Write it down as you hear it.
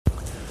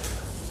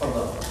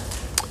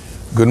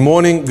Good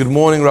morning,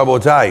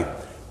 Rabotai.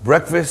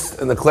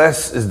 Breakfast in the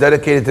class is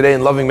dedicated today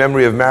in loving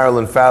memory of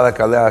Marilyn Falak,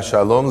 Alea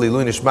Shalom,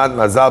 Lilu Nishmat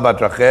Mazal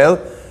Bat Rachel,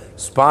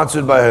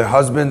 sponsored by her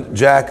husband,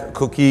 Jack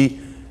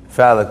Cookie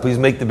Falak. Please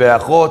make the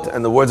be'achot,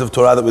 and the words of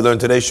Torah that we learned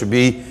today should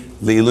be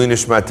Lilu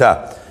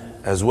Nishmata.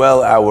 As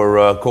well,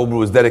 our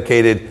Kobru is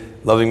dedicated,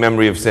 loving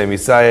memory of Sami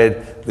Sayed,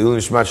 Lilu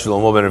Nishmat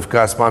Shlomo Ben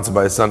Rivka, sponsored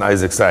by his son,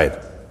 Isaac Sayed.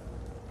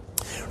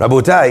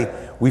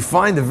 Rabotai, we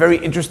find a very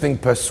interesting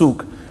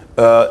pasuk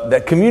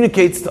that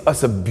communicates to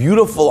us a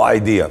beautiful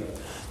idea.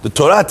 The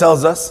Torah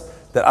tells us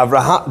that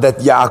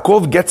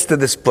Yaakov gets to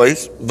this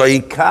place,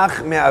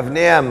 Vayikach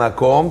me'avnei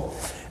makom,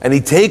 and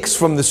he takes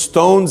from the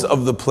stones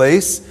of the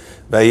place,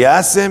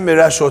 Vayasem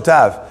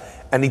mirashotav,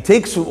 and he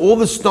takes from all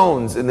the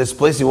stones in this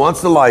place. He wants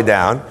to lie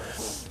down.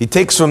 He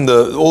takes from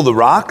all the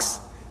rocks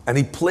and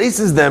he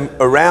places them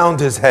around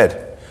his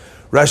head.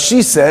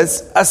 Rashi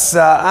says,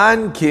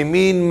 Asa'an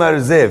kimin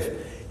marzev.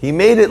 He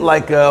made it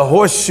like a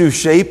horseshoe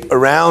shape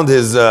around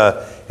his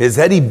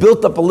head. He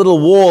built up a little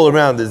wall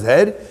around his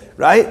head.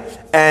 Right?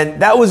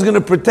 And that was going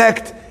to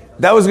protect him.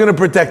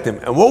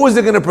 And what was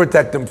it going to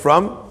protect him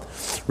from?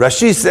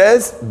 Rashi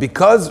says,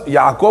 because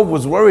Yaakov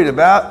was worried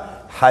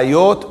about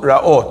hayot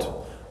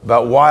ra'ot,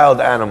 about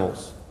wild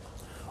animals.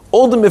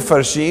 All the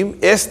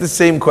Mefarshim asked the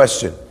same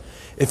question.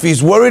 If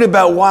he's worried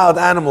about wild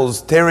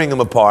animals tearing him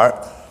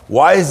apart,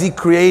 why is he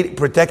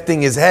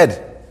protecting his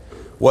head?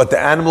 What, the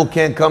animal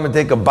can't come and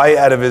take a bite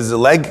out of his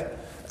leg,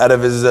 out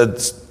of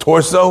his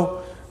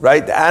torso?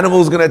 Right? The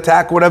animal is going to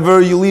attack whatever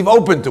you leave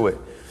open to it.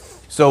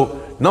 So,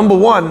 number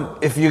one,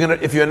 if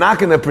you're not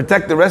going to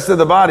protect the rest of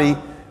the body,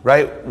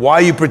 right, why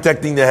are you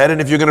protecting the head?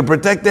 And if you're going to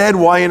protect the head,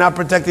 why are you not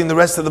protecting the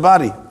rest of the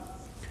body?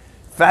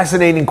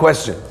 Fascinating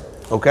question,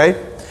 okay?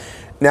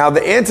 Now,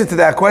 the answer to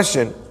that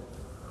question,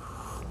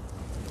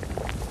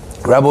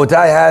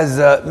 Rabotai has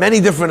many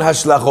different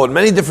hashlachot,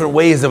 many different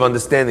ways of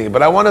understanding it,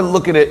 but I want to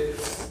look at it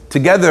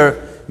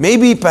together,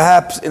 maybe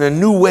perhaps in a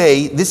new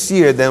way this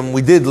year than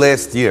we did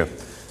last year.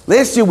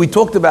 Last year we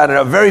talked about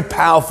a very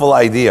powerful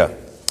idea.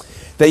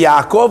 That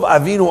Yaakov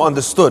Avinu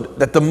understood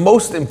that the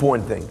most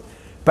important thing,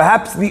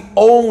 perhaps the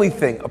only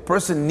thing a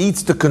person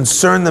needs to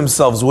concern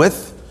themselves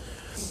with,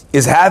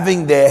 is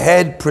having their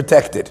head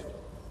protected.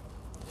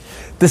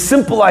 The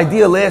simple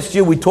idea last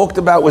year we talked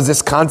about was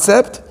this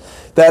concept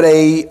that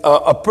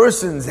a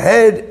person's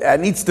head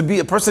needs to be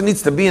in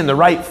the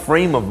right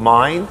frame of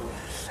mind,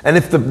 and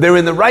if they're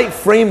in the right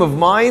frame of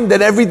mind,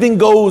 then everything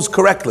goes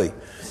correctly.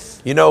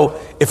 You know,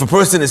 if a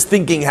person is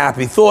thinking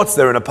happy thoughts,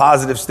 they're in a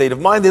positive state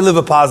of mind, they live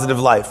a positive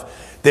life.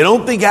 They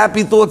don't think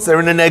happy thoughts, they're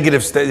in a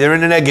negative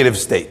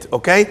state,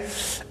 okay?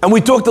 And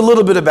we talked a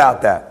little bit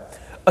about that.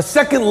 A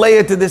second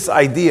layer to this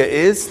idea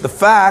is the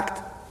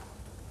fact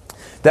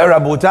that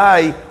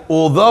Rabotai,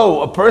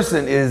 although a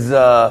person is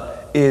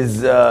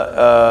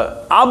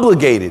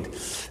obligated,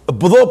 as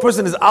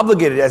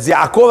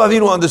Yaakov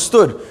Avinu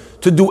understood,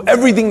 to do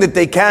everything that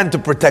they can to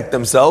protect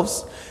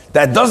themselves,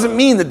 that doesn't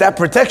mean that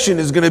protection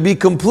is going to be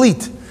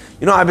complete.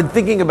 You know, I've been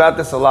thinking about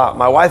this a lot.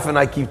 My wife and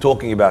I keep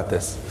talking about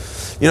this.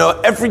 You know,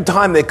 every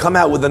time they come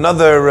out with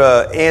another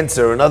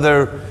answer,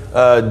 another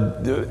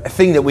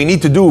thing that we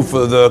need to do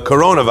for the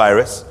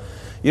coronavirus,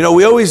 you know,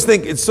 we always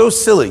think it's so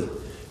silly.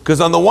 Because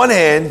on the one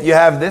hand, you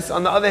have this,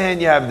 on the other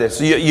hand, you have this.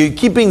 So you're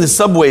keeping the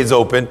subways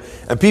open,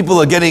 and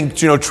people are getting,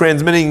 you know,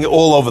 transmitting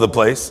all over the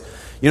place.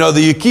 You know,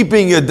 you're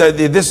keeping,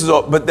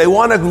 but they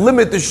want to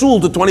limit the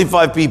shul to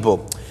 25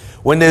 people.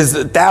 When there's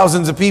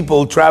thousands of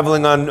people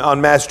traveling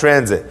on mass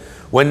transit.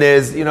 When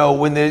there's, you know,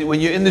 when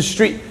you're in the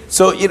street,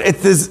 so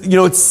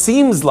it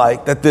seems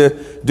like that the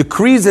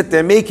decrees that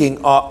they're making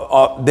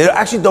they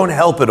actually don't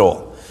help at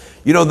all.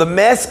 You know, the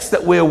masks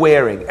that we're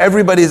wearing,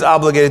 everybody is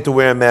obligated to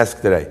wear a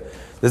mask today.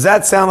 Does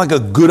that sound like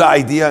a good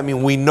idea? I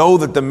mean, we know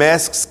that the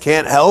masks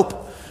can't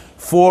help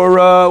for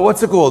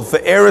for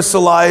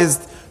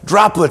aerosolized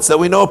droplets that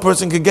we know a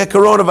person could get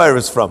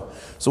coronavirus from.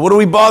 So what are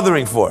we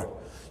bothering for?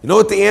 You know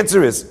what the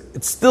answer is?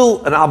 It's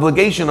still an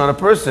obligation on a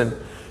person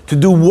to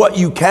do what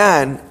you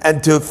can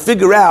and to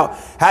figure out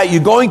how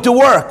you're going to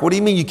work. What do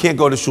you mean you can't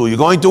go to shul? You're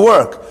going to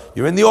work.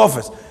 You're in the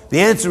office.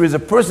 The answer is a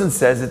person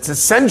says it's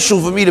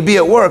essential for me to be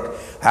at work.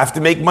 I have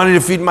to make money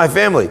to feed my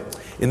family.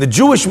 In the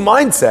Jewish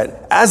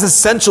mindset, as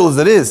essential as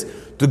it is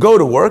to go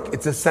to work,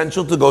 it's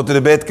essential to go to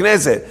the Beit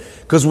Knesset.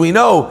 Because we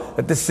know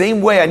that the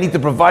same way I need to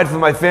provide for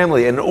my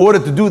family, and in order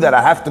to do that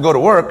I have to go to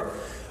work,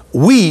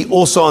 we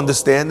also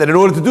understand that in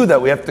order to do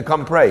that we have to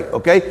come pray,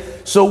 okay?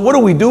 So what do?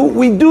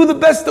 We do the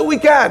best that we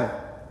can.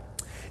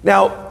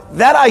 Now,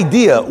 that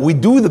idea, we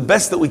do the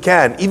best that we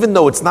can, even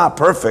though it's not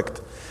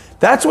perfect,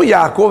 that's what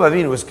Yaakov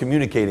Avinu was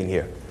communicating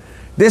here.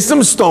 There's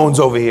some stones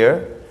over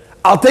here.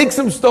 I'll take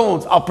some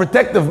stones. I'll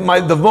protect the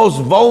most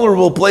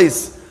vulnerable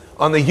place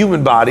on the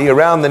human body,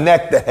 around the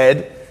neck, the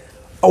head.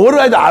 Oh, what do?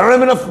 I don't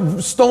have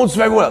enough stones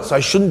for everyone else. So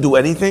I shouldn't do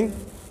anything?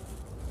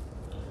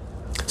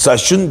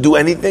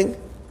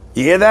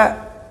 You hear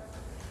that?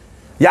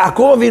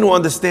 Yaakov Avinu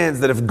understands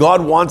that if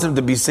God wants him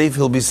to be safe,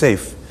 he'll be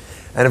safe.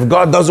 And if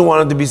God doesn't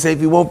want him to be safe,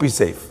 he won't be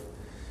safe.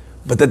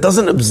 But that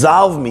doesn't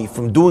absolve me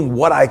from doing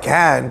what I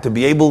can to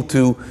be able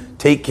to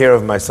take care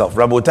of myself.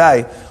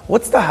 Rabotai,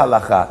 what's the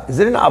halacha? Is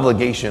it an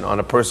obligation on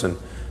a person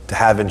to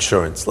have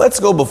insurance? Let's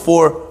go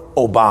before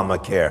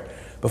Obamacare.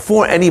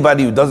 Before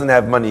anybody who doesn't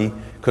have money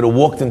could have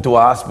walked into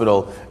a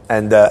hospital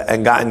and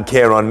gotten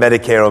care on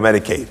Medicare or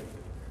Medicaid.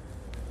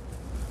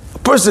 A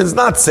person's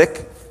not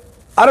sick.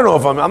 I don't know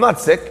if I'm not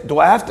sick. Do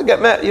I have to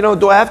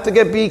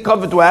be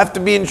covered? Do I have to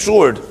be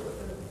insured?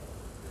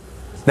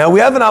 Now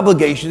we have an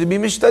obligation to be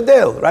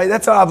mishtadel, right?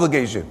 That's our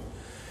obligation.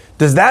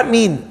 Does that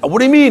mean, what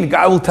do you mean?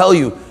 Guy will tell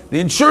you, the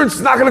insurance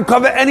is not going to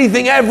cover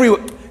anything it's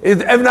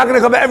not going to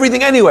cover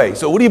everything anyway.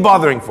 So what are you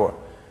bothering for?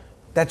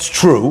 That's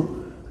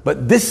true,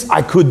 but this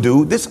I could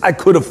do, this I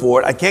could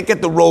afford. I can't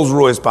get the Rolls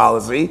Royce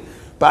policy,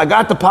 but I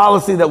got the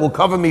policy that will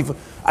cover me.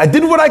 I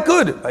did what I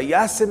could.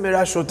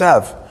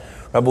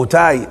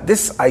 Rabotai,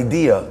 this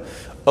idea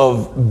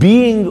of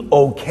being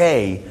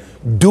okay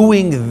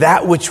doing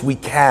that which we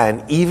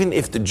can, even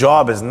if the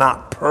job is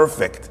not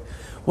perfect.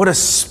 What a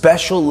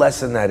special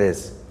lesson that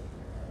is.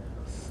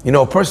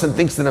 A person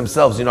thinks to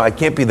themselves, I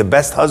can't be the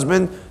best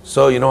husband,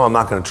 so I'm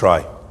not going to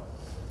try.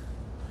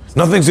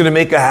 Nothing's going to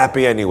make her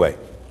happy anyway,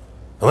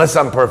 unless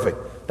I'm perfect.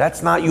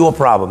 That's not your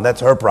problem,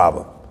 that's her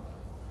problem.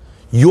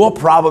 Your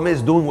problem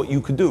is doing what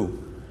you could do.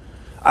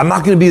 I'm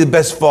not going to be the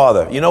best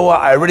father. You know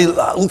what,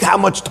 look how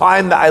much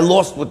time that I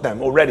lost with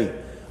them already.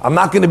 I'm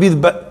not going to be the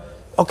best.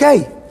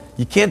 Okay.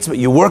 You can't,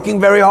 you're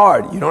working very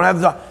hard. You don't have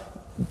the,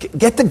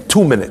 get the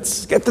 2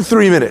 minutes, get the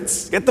 3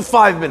 minutes, get the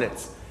 5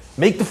 minutes.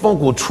 Make the phone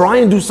call, try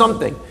and do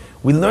something.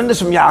 We learned this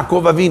from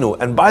Yaakov Avinu.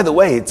 And by the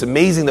way, it's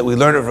amazing that we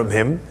learn it from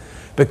him,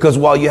 because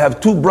while you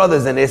have two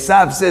brothers and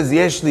Esav says,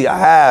 Yeshli, I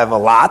have a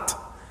lot.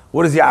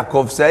 What does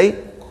Yaakov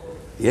say?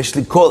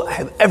 Yeshli kol, I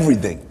have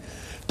everything.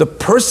 The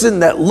person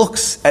that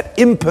looks at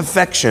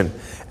imperfection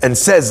and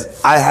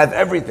says, I have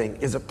everything,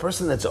 is a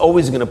person that's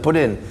always going to put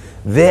in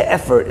their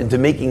effort into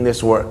making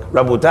this work.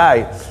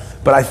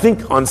 Rabotai, but I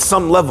think on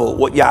some level,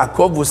 what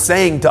Yaakov was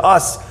saying to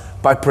us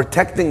by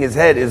protecting his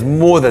head is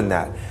more than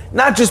that.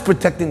 Not just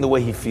protecting the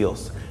way he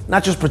feels,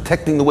 not just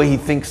protecting the way he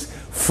thinks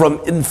from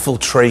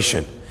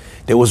infiltration.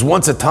 There was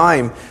once a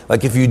time,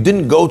 like if you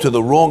didn't go to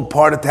the wrong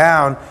part of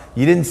town,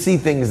 you didn't see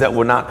things that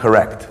were not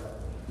correct,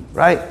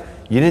 right?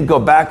 You didn't go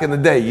back in the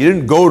day. You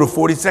didn't go to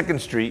 42nd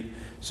Street.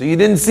 So you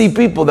didn't see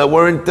people that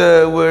were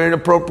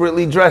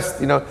inappropriately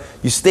dressed.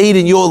 You stayed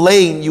in your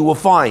lane, you were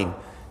fine.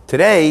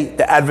 Today,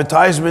 the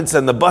advertisements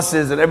and the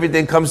buses and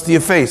everything comes to your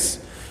face.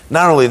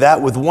 Not only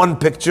that, with one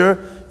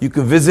picture, you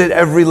can visit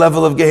every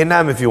level of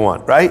Gehinnom if you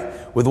want,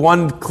 right? With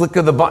one click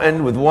of the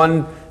button, with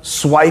one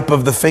swipe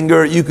of the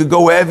finger, you could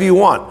go wherever you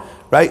want,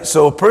 right?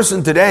 So a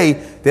person today,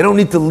 they don't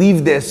need to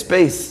leave their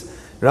space.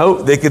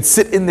 They could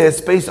sit in their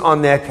space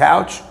on their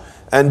couch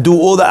and do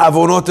all the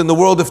avonot in the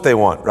world if they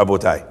want,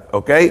 Rabotai,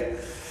 okay?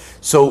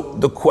 So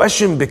the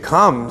question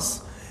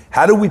becomes,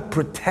 how do we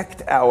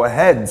protect our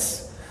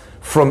heads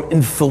from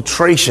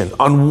infiltration?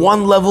 On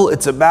one level,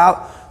 it's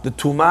about the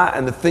tumah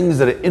and the things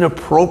that are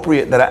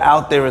inappropriate that are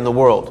out there in the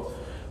world.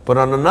 But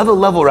on another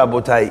level,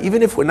 Rabotai,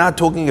 even if we're not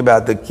talking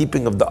about the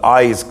keeping of the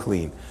eyes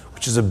clean,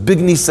 which is a big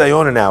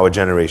nisayon in our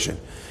generation,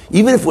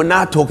 even if we're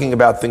not talking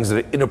about things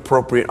that are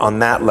inappropriate on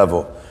that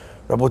level,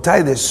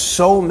 Rabotai, there's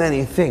so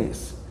many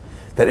things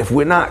that if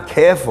we're not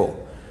careful,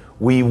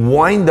 we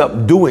wind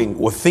up doing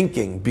or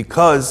thinking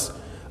because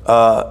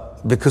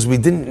we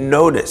didn't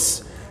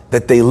notice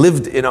that they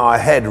lived in our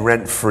head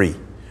rent-free.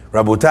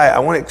 Rabotai, I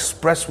want to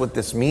express what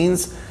this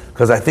means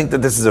because I think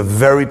that this is a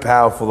very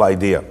powerful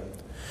idea.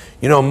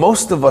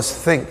 Most of us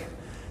think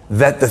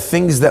that the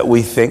things that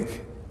we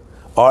think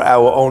are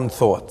our own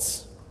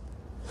thoughts.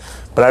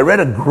 But I read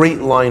a great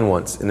line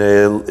once in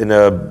a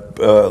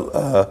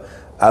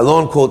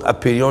alon called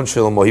Apiryon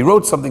Shlomo. He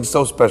wrote something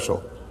so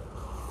special.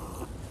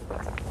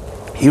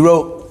 He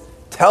wrote,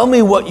 tell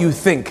me what you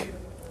think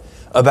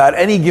about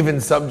any given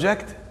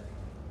subject,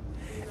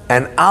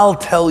 and I'll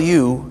tell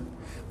you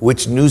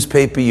which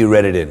newspaper you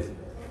read it in.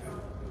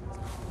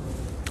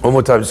 One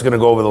more time, I'm just going to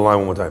go over the line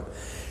one more time.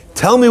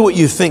 Tell me what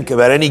you think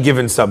about any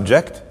given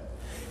subject,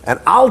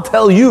 and I'll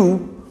tell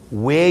you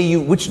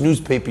which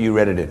newspaper you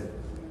read it in.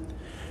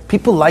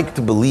 People like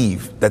to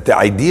believe that the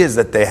ideas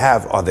that they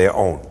have are their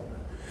own.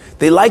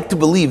 They like to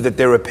believe that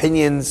their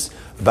opinions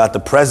about the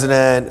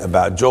president,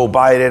 about Joe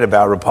Biden,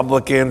 about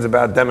Republicans,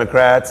 about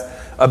Democrats,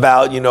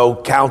 about,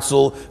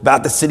 council,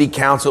 about the city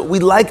council. We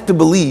like to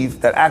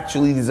believe that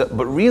actually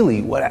but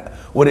really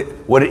what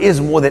it is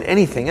more than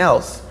anything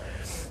else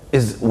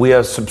is we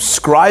are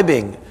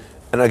subscribing,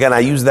 and again I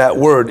use that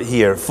word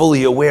here,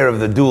 fully aware of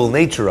the dual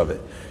nature of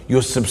it.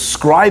 You're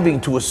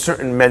subscribing to a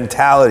certain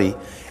mentality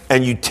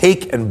and you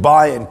take and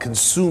buy and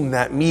consume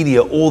that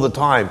media all the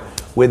time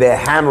where they're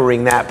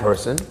hammering that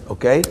person,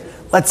 okay?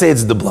 Let's say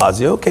it's de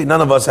Blasio. Okay,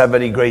 none of us have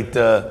any great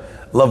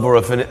love or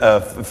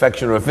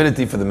affection or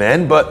affinity for the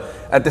man, but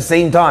at the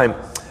same time,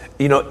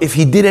 if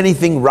he did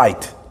anything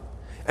right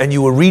and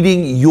you were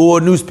reading your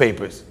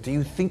newspapers, do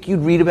you think you'd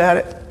read about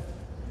it?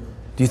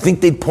 Do you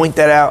think they'd point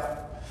that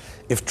out?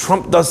 if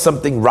Trump does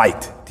something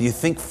right, do you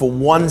think for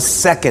 1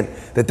 second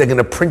that they're going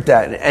to print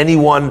that in any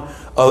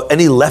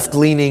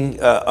left-leaning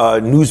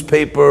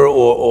newspaper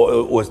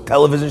or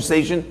television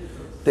station?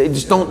 They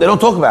don't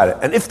talk about it.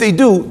 And if they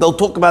do, they'll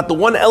talk about the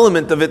one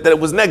element of it that it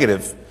was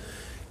negative.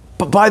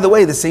 But by the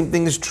way, the same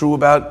thing is true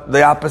about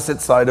the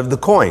opposite side of the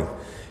coin.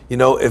 You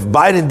know, if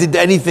Biden did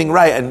anything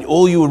right and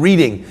all you were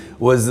reading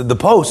was the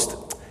Post,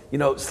 you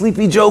know,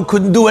 Sleepy Joe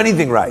couldn't do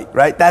anything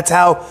right? That's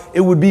how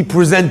it would be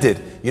presented.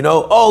 You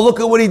know, oh, look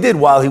at what he did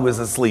while he was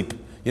asleep.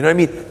 You know what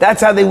I mean?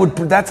 That's how they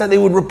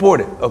would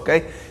report it,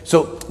 okay?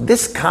 So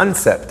this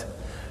concept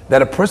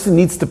that a person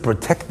needs to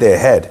protect their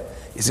head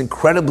is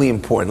incredibly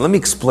important. Let me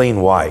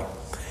explain why.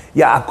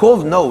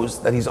 Yaakov knows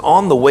that he's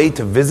on the way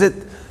to visit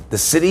the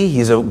city.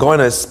 He's going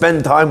to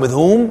spend time with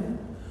whom?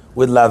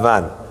 With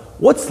Lavan.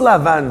 What's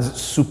Lavan's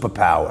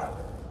superpower?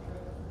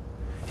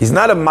 He's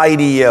not a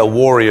mighty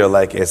warrior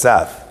like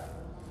Esav.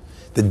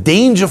 The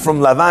danger from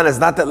Lavan is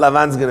not that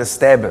Lavan's going to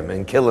stab him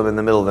and kill him in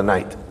the middle of the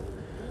night.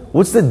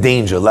 What's the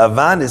danger?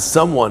 Lavan is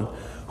someone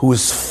who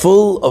is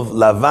full of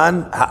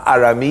Lavan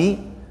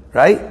ha'arami,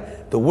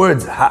 right? The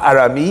words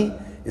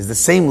ha'arami is the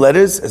same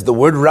letters as the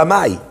word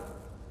Ramai.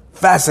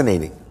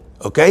 Fascinating,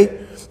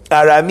 okay?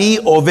 Arami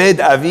oved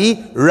avi,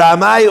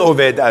 Ramai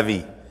oved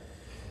avi.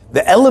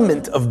 The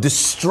element of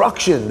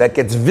destruction that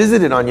gets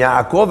visited on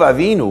Yaakov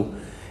Avinu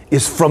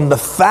is from the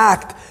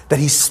fact that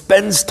he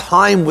spends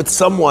time with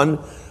someone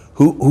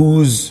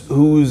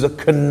who's a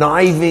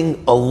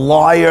conniving, a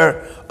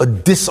liar, a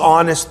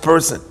dishonest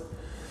person.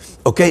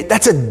 Okay,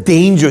 that's a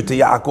danger to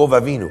Yaakov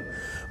Avinu.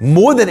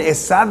 More than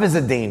Esav is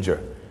a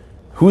danger.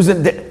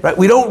 Right?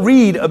 We don't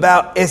read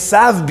about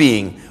Esav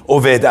being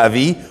Oved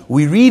Avi.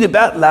 We read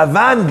about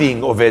Lavan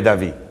being Oved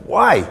Avi.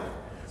 Why?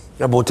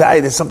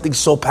 Rabotai, there's something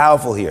so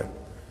powerful here.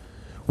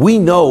 We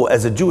know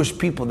as a Jewish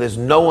people, there's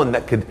no one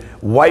that could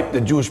wipe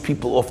the Jewish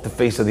people off the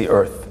face of the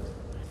earth.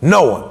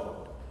 No one.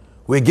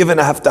 We're given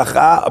a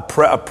haftacha,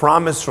 a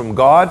promise from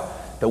God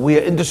that we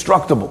are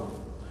indestructible.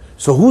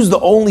 So who's the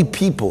only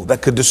people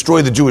that could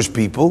destroy the Jewish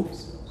people?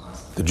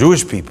 The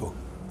Jewish people.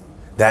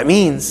 That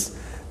means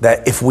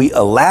that if we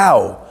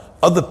allow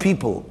other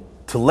people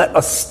to let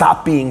us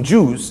stop being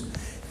Jews,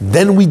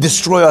 then we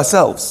destroy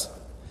ourselves.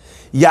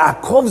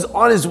 Yaakov's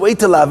on his way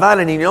to Lavan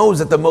and he knows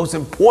that the most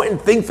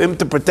important thing for him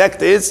to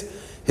protect is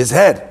his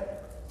head.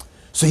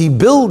 So he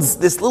builds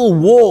this little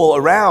wall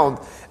around,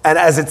 and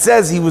as it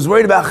says, he was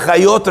worried about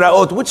chayot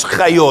ra'ot. Which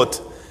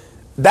chayot?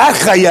 That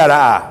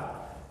chayara.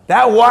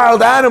 That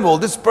wild animal,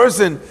 this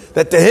person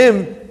that to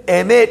him,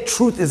 emet,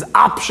 truth is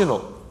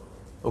optional.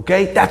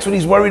 Okay? That's what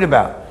he's worried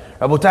about.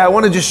 Rabotai, I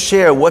want to just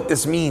share what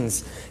this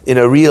means in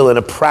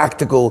a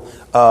practical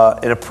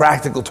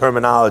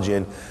terminology.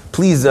 And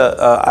please,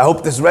 I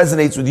hope this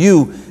resonates with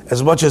you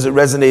as much as it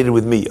resonated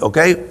with me,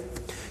 okay?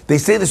 They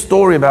say the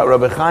story about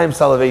Rabbi Chaim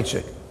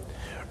Soloveitchik.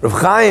 Rabbi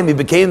Chaim, he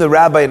became the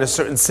rabbi in a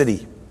certain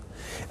city.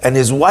 And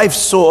his wife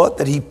saw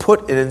that he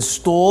put and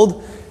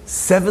installed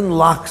 7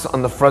 locks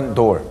on the front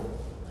door.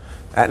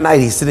 At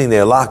night, he's sitting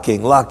there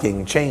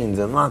locking, chains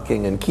and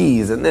locking and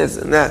keys and this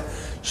and that.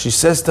 She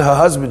says to her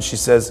husband, she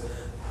says,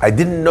 I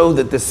didn't know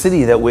that the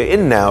city that we're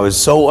in now is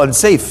so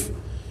unsafe.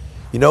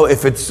 You know,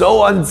 if it's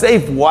so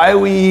unsafe, why are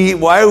we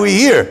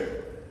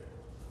here?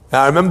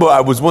 Now, I remember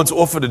I was once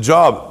offered a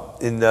job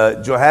in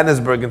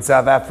Johannesburg in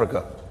South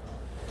Africa.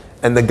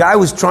 And the guy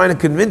was trying to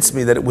convince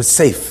me that it was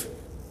safe.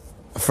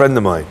 A friend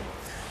of mine.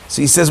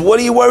 So he says, what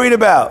are you worried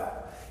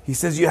about? He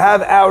says, you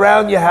have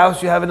around your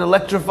house, you have an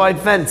electrified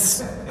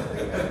fence.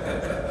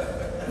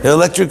 An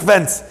electric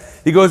fence.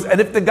 He goes, and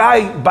if the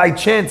guy by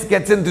chance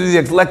gets into the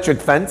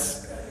electric fence,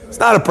 it's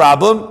not a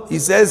problem. He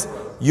says,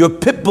 your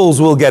pit bulls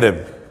will get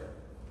him.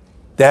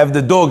 They have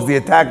the dogs, the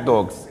attack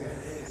dogs.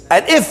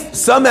 And if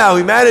somehow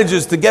he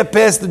manages to get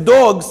past the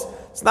dogs,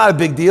 it's not a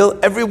big deal.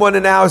 Everyone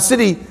in our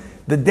city,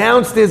 the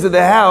downstairs of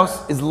the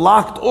house is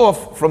locked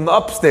off from the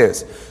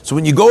upstairs. So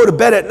when you go to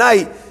bed at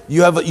night,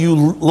 you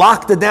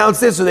lock the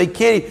downstairs so they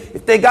can't,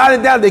 if they got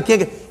it down, they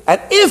can't get,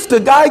 and if the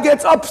guy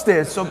gets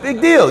upstairs, so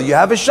big deal, you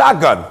have a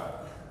shotgun.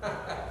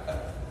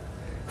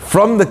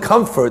 From the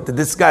comfort that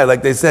this guy,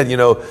 like they said, you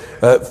know,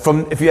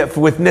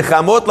 with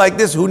nichamot like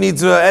this, who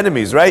needs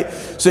enemies, right?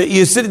 So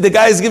you sit, the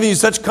guy is giving you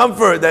such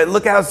comfort that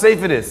look how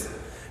safe it is,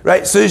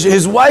 right? So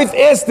his wife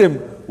asked him,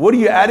 what are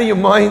you, out of your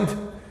mind?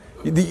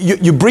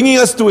 You're bringing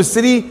us to a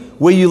city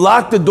where you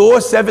lock the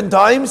door 7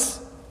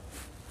 times?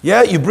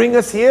 Yeah, you bring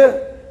us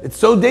here? It's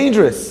so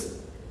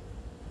dangerous.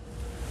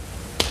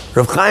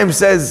 Rav Chaim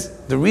says,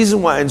 the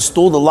reason why I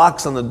installed the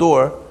locks on the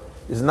door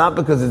is not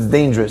because it's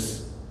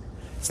dangerous.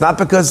 It's not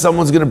because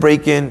someone's going to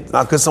break in. It's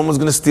not because someone's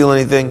going to steal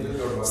anything.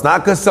 It's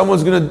not because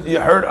someone's going to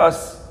hurt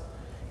us.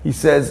 He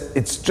says,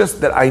 it's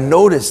just that I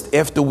noticed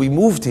after we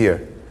moved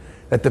here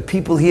that the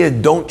people here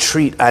don't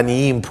treat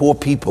aniyim, poor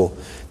people.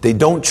 They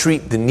don't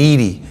treat the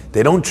needy.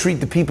 They don't treat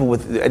the people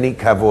with any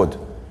kavod.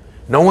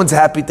 No one's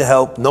happy to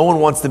help. No one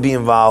wants to be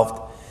involved.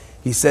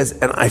 He says,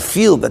 and I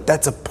feel that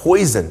that's a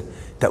poison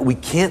that we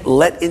can't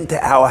let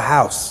into our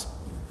house.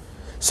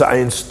 So I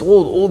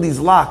installed all these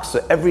locks.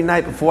 So every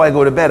night before I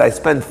go to bed, I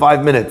spend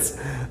 5 minutes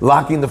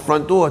locking the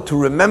front door to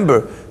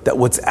remember that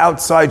what's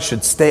outside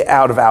should stay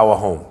out of our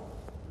home.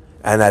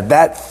 And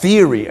that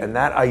theory and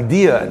that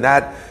idea and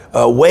that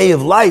way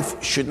of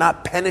life should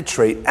not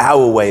penetrate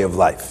our way of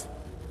life.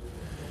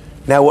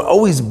 Now, what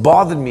always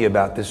bothered me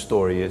about this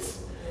story is,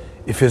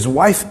 if his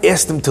wife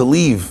asked him to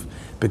leave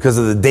because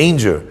of the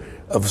danger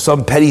of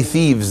some petty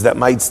thieves that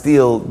might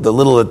steal the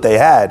little that they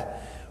had,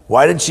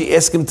 why didn't she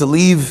ask him to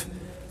leave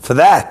for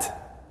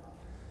that?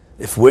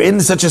 If we're in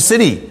such a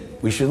city,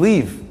 we should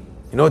leave.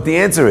 You know what the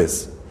answer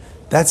is?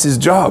 That's his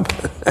job.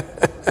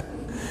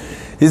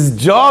 His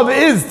job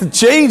is to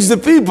change the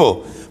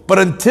people. But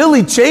until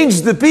he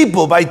changed the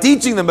people by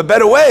teaching them a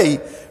better way,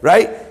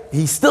 right?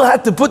 He still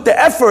had to put the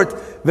effort.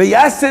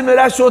 Vayetze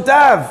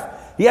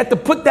merashotav. He had to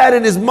put that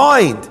in his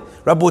mind.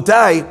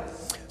 Rabotai,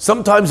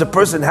 sometimes a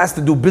person has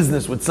to do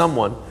business with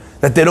someone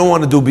that they don't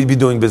want to be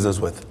doing business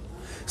with.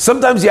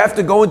 Sometimes you have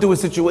to go into a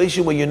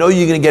situation where you know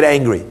you're going to get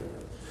angry.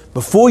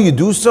 Before you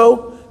do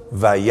so,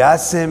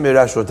 Vayetze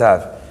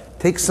merashotav.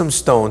 Take some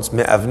stones,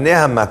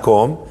 me'avnei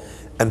hamakom,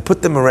 and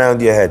put them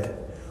around your head.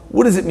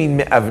 What does it mean,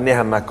 me'avnei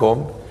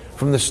hamakom?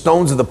 From the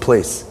stones of the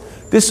place.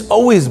 This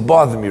always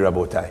bothered me,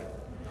 Rabotai.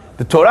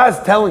 The Torah is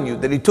telling you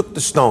that he took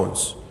the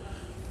stones.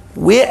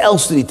 Where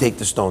else did he take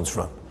the stones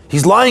from?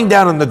 He's lying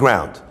down on the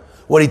ground.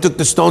 What, he took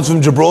the stones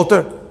from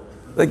Gibraltar?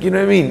 Like, you know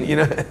what I mean? You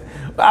know,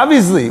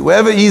 obviously,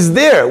 wherever he's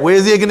there, where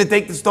is he going to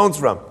take the stones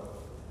from?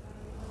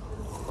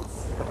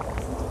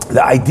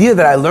 The idea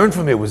that I learned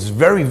from it was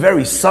very,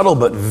 very subtle,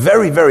 but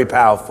very, very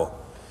powerful.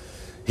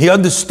 He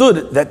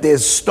understood that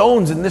there's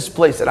stones in this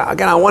place. And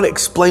again, I want to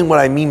explain what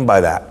I mean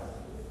by that.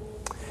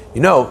 You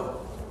know,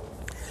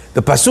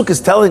 the Pasuk is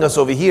telling us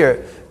over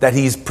here that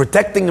he's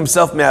protecting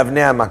himself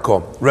me'avnei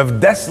hamakom. Rav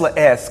Dessler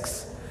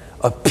asks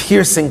a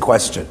piercing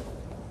question.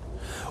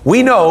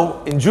 We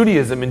know in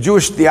Judaism, in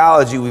Jewish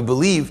theology, we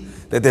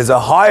believe that there's a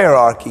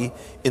hierarchy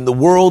in the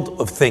world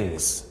of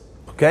things.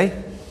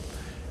 Okay?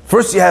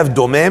 First you have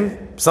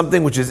domem,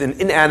 something which is an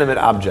inanimate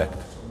object.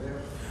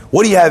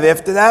 What do you have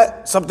after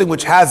that? Something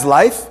which has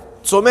life,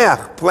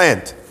 tzomeach,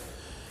 plant.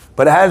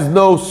 But it has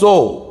no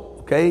soul.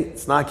 Okay?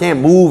 It's not,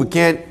 can't move, it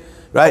can't,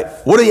 right?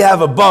 What do you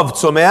have above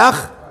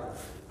tzomeach?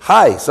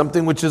 Chai,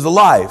 something which is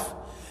alive.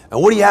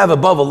 And what do you have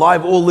above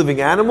alive, all living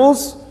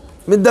animals?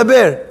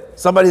 Midaber,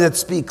 somebody that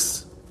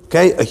speaks.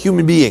 Okay? A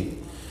human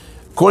being.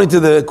 According to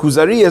the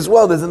Kuzari as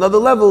well, there's another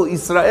level,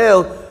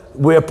 Israel,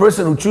 where a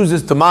person who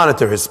chooses to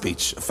monitor his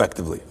speech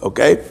effectively.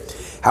 Okay?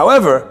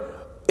 However,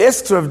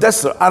 ask Rav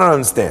Dessler, I don't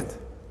understand.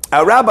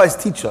 Our rabbis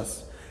teach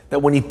us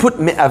that when he put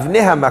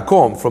me'avnei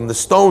hamakom, from the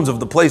stones of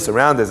the place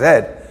around his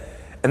head,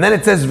 and then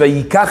it says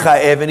vayikach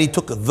ha'ev, and he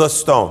took the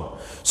stone.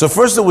 So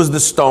first it was the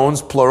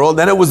stones, plural,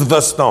 then it was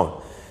the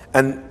stone.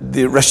 And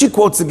the Rashi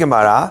quotes the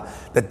Gemara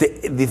that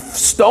the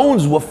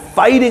stones were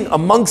fighting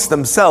amongst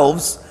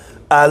themselves.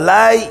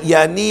 Alai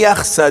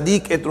yaniach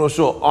sadik et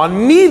rosho.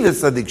 On me the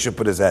sadik should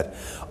put his head.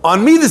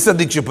 On me the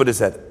sadik should put his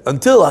head.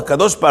 Until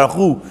HaKadosh Baruch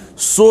Hu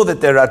saw that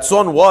their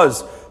ratzon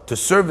was to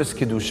service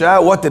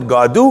Kedusha, what did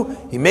God do?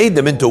 He made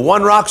them into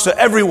one rock, so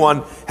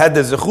everyone had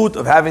the zechut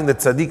of having the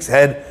tzaddik's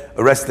head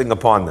resting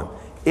upon them.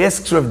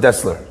 Asks Rav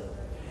Dessler,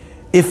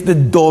 if the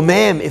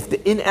domem, if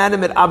the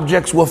inanimate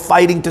objects were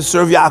fighting to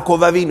serve Yaakov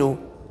Avinu,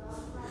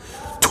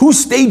 2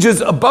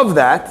 stages above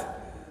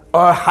that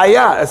are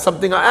haya, as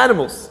something are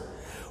animals.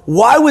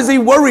 Why was he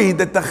worried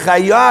that the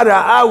chaya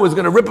ra'ah was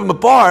going to rip him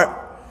apart,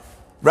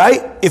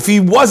 right? If he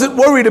wasn't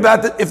worried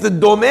about if the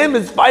domem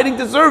is fighting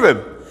to serve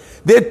him.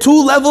 They're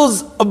 2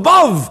 levels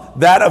above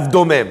that of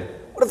domem.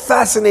 What a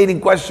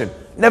fascinating question.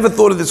 Never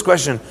thought of this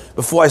question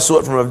before I saw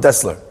it from Rav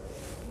Dessler.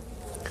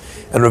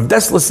 And Rav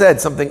Dessler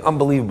said something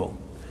unbelievable.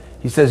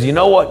 He says, you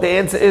know what the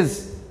answer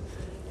is?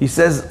 He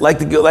says,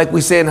 like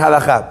we say in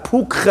halakha,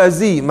 Puk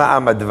chazi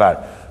ma'am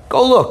advar.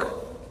 Go look.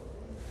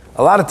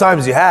 A lot of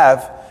times you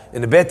have,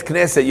 in the Bet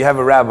Knesset, you have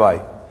a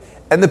rabbi.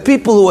 And the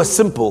people who are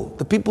simple,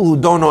 the people who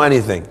don't know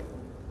anything,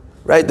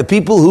 right? The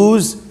people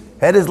whose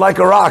head is like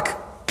a rock,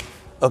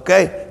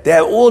 okay? They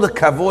have all the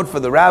kavod for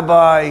the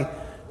rabbi.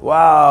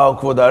 Wow,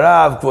 kvod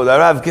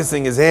harav,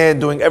 kissing his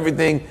hand, doing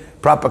everything,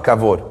 proper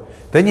kavod.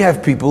 Then you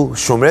have people,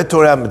 shomrei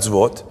Torah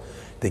mitzvot,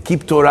 they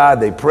keep Torah,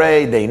 they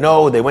pray, they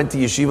know, they went to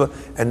yeshiva,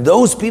 and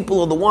those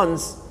people are the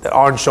ones that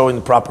aren't showing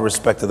the proper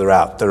respect to the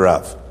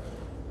Rav.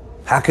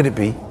 How could it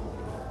be?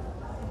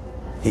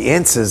 He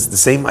answers the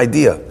same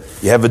idea.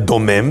 You have a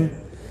domem,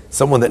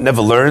 someone that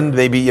never learned,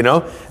 maybe, you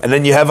know, and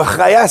then you have a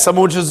chaya,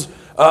 someone which is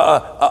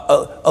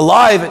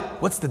alive.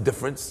 What's the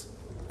difference?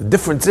 The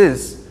difference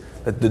is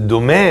that the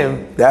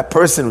domem, that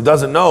person who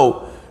doesn't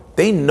know,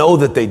 they know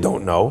that they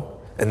don't know,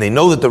 and they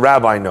know that the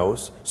rabbi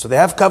knows, so they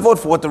have kavod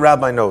for what the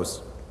rabbi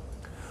knows.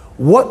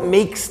 What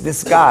makes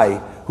this guy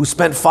who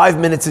spent 5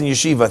 minutes in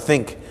yeshiva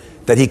think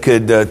that he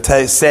could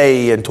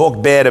say and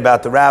talk bad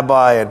about the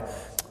rabbi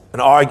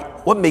and argue?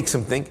 What makes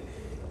him think?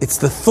 It's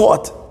the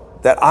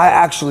thought that I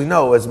actually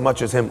know as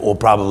much as him, or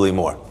probably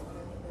more.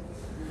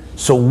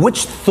 So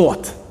which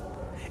thought?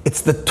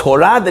 It's the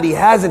Torah that he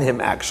has in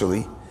him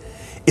actually.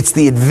 It's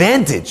the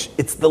advantage.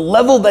 It's the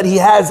level that he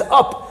has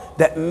up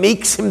that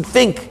makes him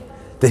think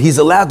that he's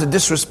allowed to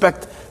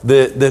disrespect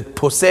the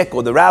posek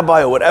or the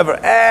rabbi or whatever.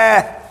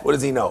 What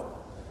does he know?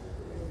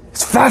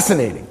 It's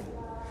fascinating.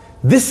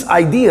 This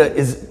idea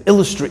is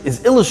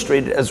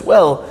illustrated as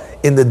well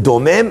in the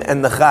domem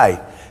and the chai.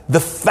 The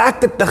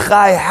fact that the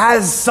chai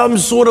has some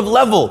sort of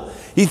level.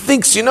 He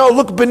thinks,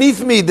 look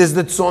beneath me, there's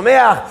the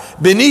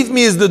tzomeach, beneath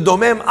me is the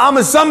domem, I'm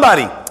a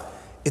somebody.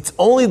 It's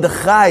only the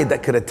chai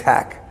that could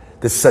attack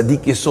the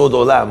Sadiq Yesod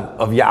Olam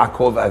of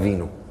Yaakov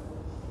Avinu.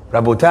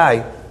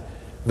 Rabotai,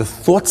 the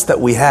thoughts that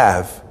we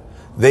have,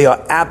 they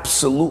are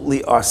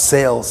absolutely our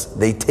sails.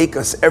 They take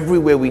us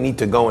everywhere we need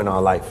to go in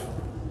our life.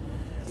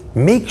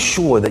 Make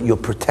sure that you're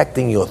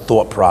protecting your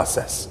thought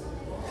process.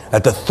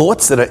 That the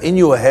thoughts that are in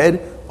your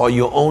head are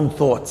your own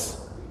thoughts.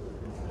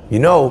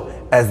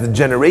 As the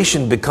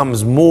generation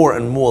becomes more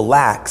and more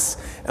lax,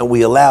 and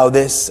we allow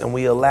this and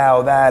we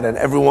allow that, and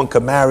everyone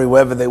can marry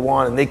whoever they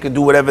want, and they can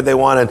do whatever they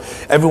want, and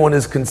everyone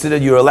is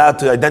considered, you're allowed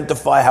to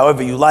identify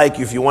however you like.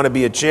 If you want to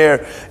be a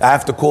chair, I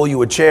have to call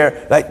you a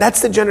chair.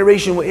 That's the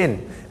generation we're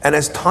in. And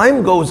as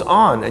time goes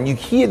on, and you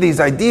hear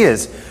these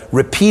ideas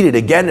repeated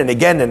again and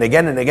again and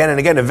again and again and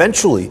again,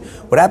 eventually,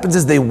 what happens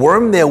is they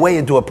worm their way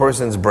into a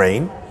person's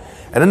brain,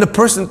 and then the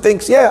person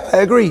thinks, yeah, I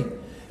agree.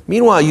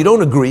 Meanwhile, you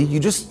don't agree,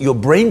 your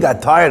brain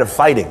got tired of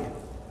fighting.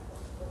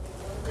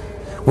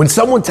 When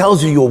someone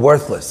tells you you're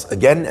worthless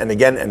again and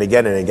again and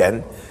again and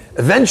again,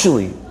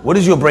 eventually, what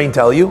does your brain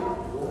tell you?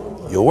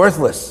 You're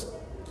worthless.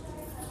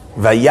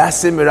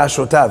 Vayetze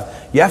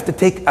mirashotav. You have to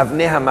take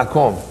avnei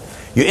hamakom.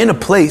 You're in a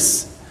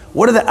place.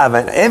 What are the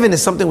avan? Avan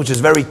is something which is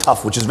very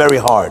tough, which is very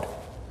hard.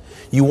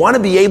 You want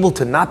to be able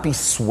to not be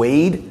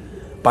swayed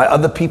by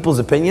other people's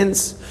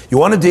opinions. You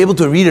want to be able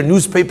to read a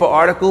newspaper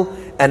article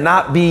and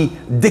not be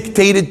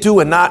dictated to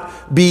and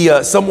not be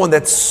someone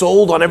that's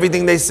sold on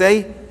everything they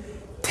say.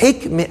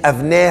 Take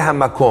me'avnei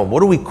hamakom. What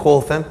do we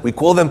call them? We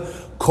call them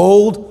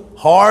cold,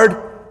 hard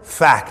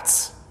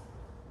facts.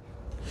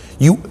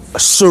 You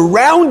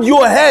surround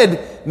your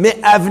head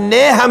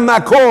me'avnei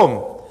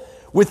hamakom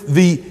with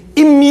the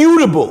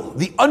immutable,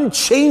 the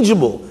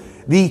unchangeable,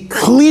 the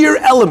clear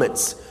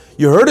elements.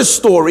 You heard a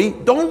story.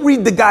 Don't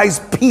read the guy's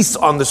piece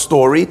on the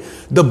story,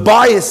 the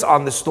bias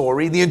on the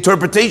story, the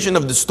interpretation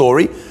of the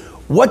story.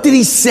 What did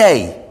he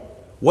say?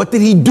 What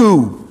did he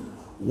do?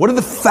 What are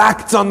the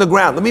facts on the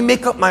ground? Let me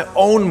make up my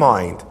own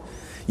mind.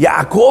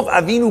 Yaakov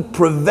Avinu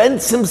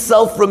prevents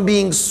himself from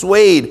being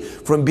swayed,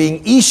 from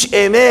being ish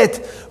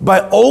emet, by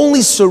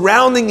only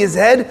surrounding his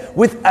head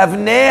with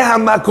avnei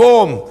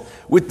hamakom,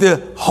 with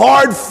the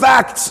hard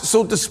facts,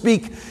 so to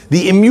speak,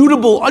 the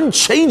immutable,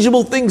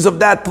 unchangeable things of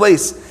that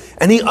place.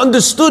 And he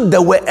understood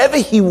that wherever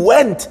he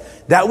went,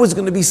 that was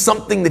going to be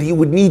something that he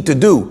would need to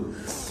do.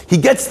 He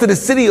gets to the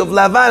city of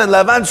Lavan, and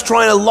Lavan's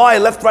trying to lie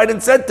left, right,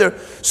 and center.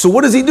 So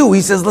what does he do?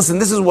 He says, listen,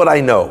 this is what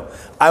I know.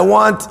 I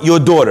want your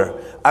daughter.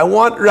 I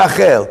want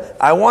Rachel.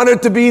 I want her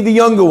to be the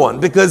younger one.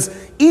 Because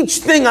each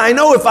thing I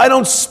know, if I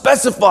don't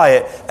specify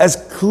it as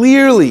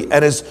clearly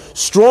and as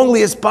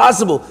strongly as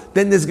possible,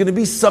 then there's going to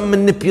be some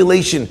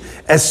manipulation.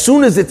 As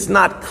soon as it's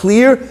not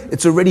clear,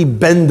 it's already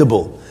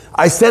bendable.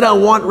 I said I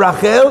want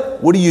Rachel.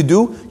 What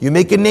do? You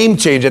make a name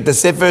change at the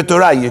Sefer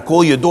Torah. You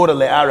call your daughter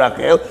Leah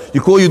Rachel. You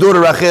call your daughter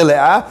Rachel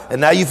Leah,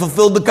 and now you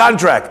fulfilled the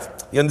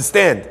contract. You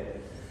understand?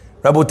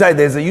 Rabotai,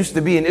 there used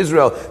to be in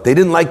Israel, they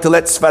didn't like to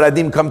let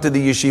Sfaradim come to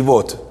the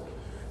yeshivot.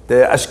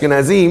 The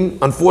Ashkenazim,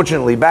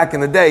 unfortunately, back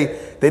in the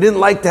day, they didn't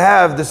like to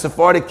have the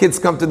Sephardic kids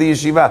come to the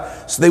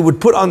yeshiva. So they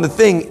would put on the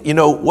thing,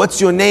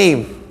 what's your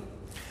name?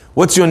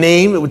 What's your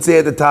name? It would say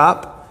at the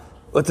top.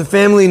 What's a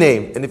family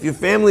name? And if your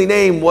family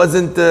name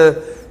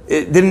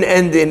it didn't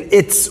end in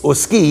itz or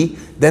ski,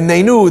 then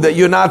they knew that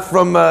you're not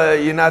from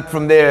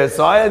there.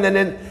 So and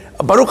then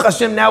Baruch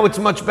Hashem, now it's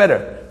much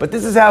better. But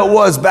this is how it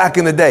was back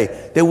in the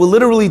day. There were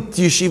literally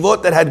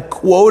yeshivot that had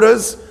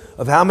quotas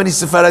of how many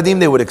Sephardim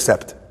they would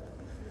accept.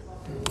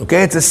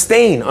 Okay, it's a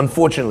stain,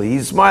 unfortunately.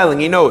 He's smiling,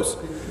 he knows.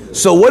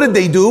 So what did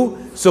they do?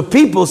 So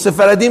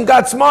Sephardim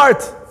got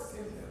smart.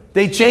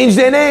 They changed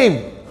their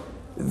name.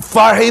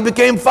 Farhi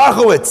became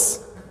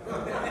Farchowitz.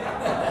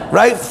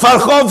 Right?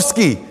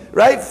 Farchovsky.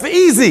 Right? For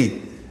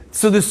easy.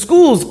 So the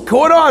schools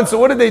caught on. So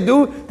what did they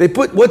do? They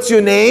put, what's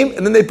your name?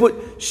 And then they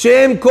put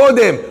Shem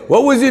Kodem.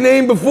 What was your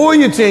name before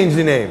you changed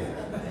the name?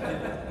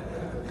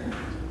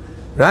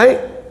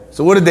 Right?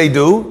 So what did they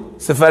do?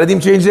 Sephardim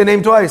changed their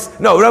name twice.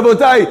 No,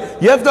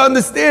 Rabotai, you have to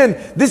understand,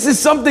 this is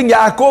something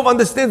Yaakov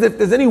understands. If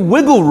there's any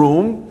wiggle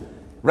room,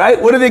 right?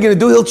 What are they going to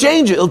do? He'll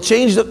change it. He'll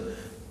change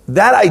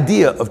that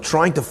idea of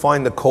trying to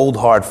find the cold,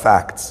 hard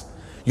facts.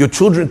 Your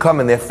children come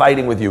and they're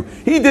fighting with you.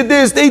 He did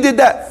this, they did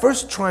that.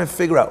 First try and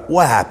figure out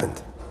what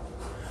happened.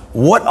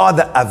 What are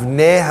the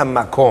avnei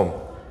hamakom?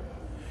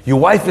 Your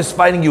wife is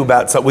fighting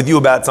with you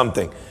about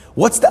something.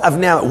 What's the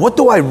avnei? What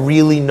do I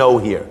really know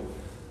here?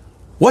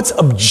 What's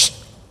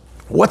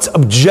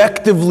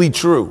objectively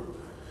true?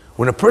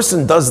 When a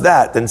person does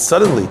that, then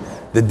suddenly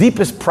the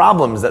deepest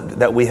problems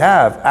that we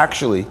have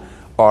actually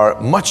are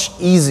much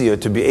easier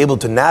to be able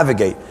to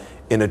navigate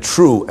in a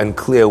true and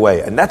clear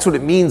way. And that's what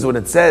it means when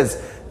it says,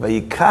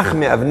 "Vayikach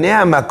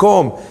me'avnei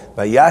hamakom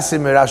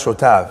vayasim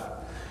merashotav."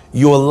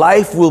 Your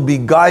life will be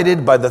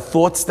guided by the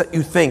thoughts that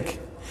you think.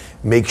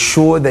 Make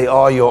sure they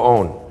are your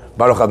own.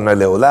 Baruch Adonai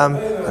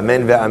Le'olam.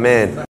 Amen ve'amen.